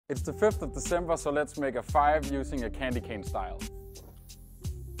It's the 5th of December, so let's make a 5 using a candy cane style.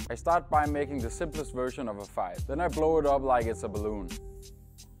 I start by making the simplest version of a 5. Then I blow it up like it's a balloon.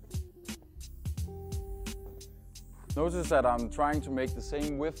 Notice that I'm trying to make the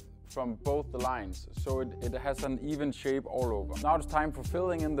same width from both the lines, so it has an even shape all over. Now it's time for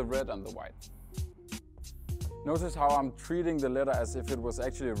filling in the red and the white. Notice how I'm treating the letter as if it was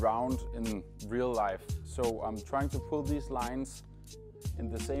actually round in real life. So I'm trying to pull these lines in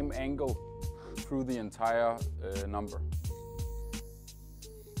the same angle through the entire number.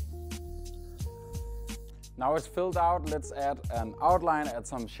 Now it's filled out, let's add an outline, add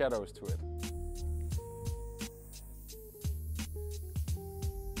some shadows to it.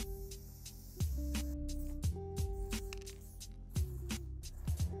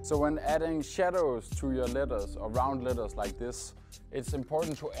 So when adding shadows to your letters or round letters like this, it's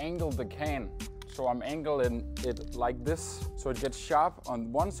important to angle the can. So I'm angling it like this, so it gets sharp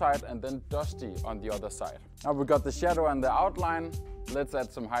on one side and then dusty on the other side. Now we got the shadow and the outline, let's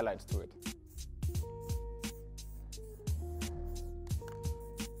add some highlights to it.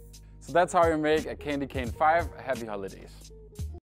 So that's how you make a candy cane 5. Happy holidays.